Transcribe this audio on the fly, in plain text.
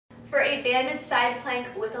For a banded side plank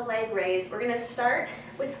with a leg raise, we're going to start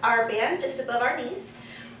with our band just above our knees.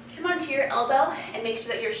 Come onto your elbow and make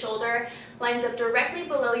sure that your shoulder lines up directly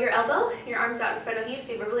below your elbow. Your arms out in front of you,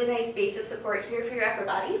 so you have a really nice base of support here for your upper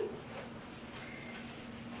body.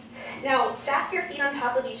 Now stack your feet on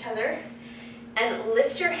top of each other and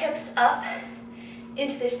lift your hips up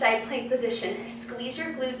into this side plank position. Squeeze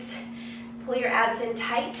your glutes, pull your abs in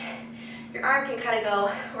tight. Your arm can kind of go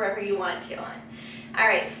wherever you want it to. All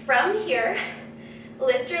right, from here,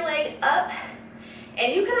 lift your leg up,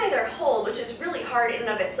 and you can either hold, which is really hard in and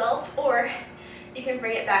of itself, or you can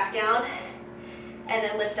bring it back down and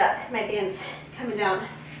then lift up. My band's coming down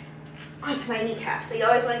onto my kneecap. So you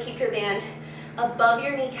always want to keep your band above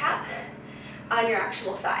your kneecap on your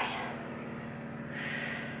actual thigh.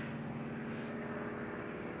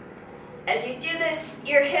 As you do this,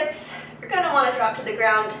 your hips are going to want to drop to the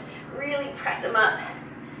ground. Really press them up.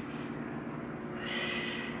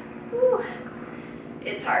 Whew.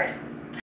 It's hard.